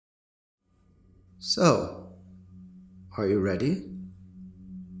So, are you ready?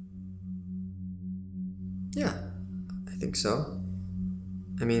 Yeah, I think so.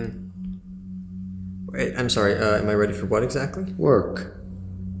 I mean... Wait, I'm sorry, am I ready for what exactly? Work.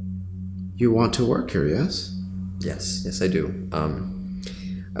 You want to work here, yes? Yes, I do.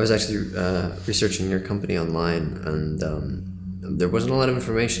 I was actually researching your company online, and there wasn't a lot of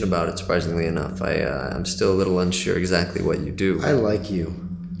information about it, surprisingly enough. I'm still a little unsure exactly what you do. I like you.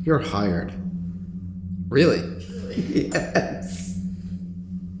 You're hired. Really? Yes.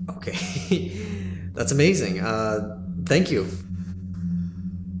 Okay. That's amazing. Thank you.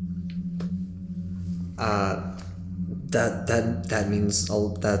 That means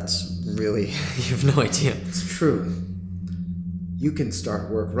that's really... you have no idea. It's true. You can start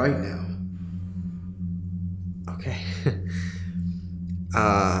work right now. Okay.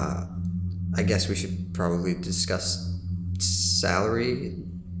 I guess we should probably discuss salary,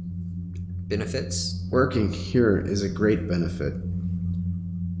 benefits. Working here is a great benefit.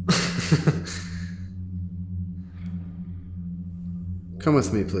 Come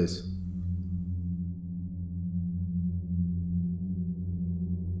with me, please.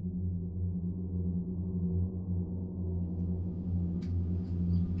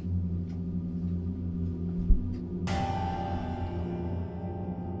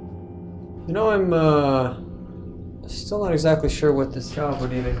 You know, I'm still not exactly sure what this job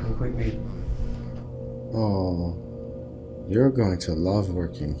would even completely... Oh, you're going to love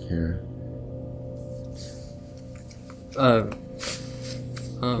working here.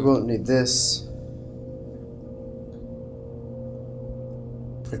 You won't need this.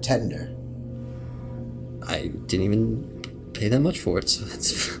 Pretender. I didn't even pay that much for it, so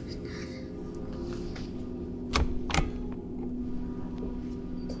that's...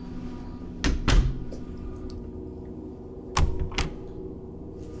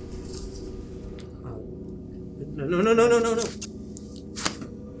 No.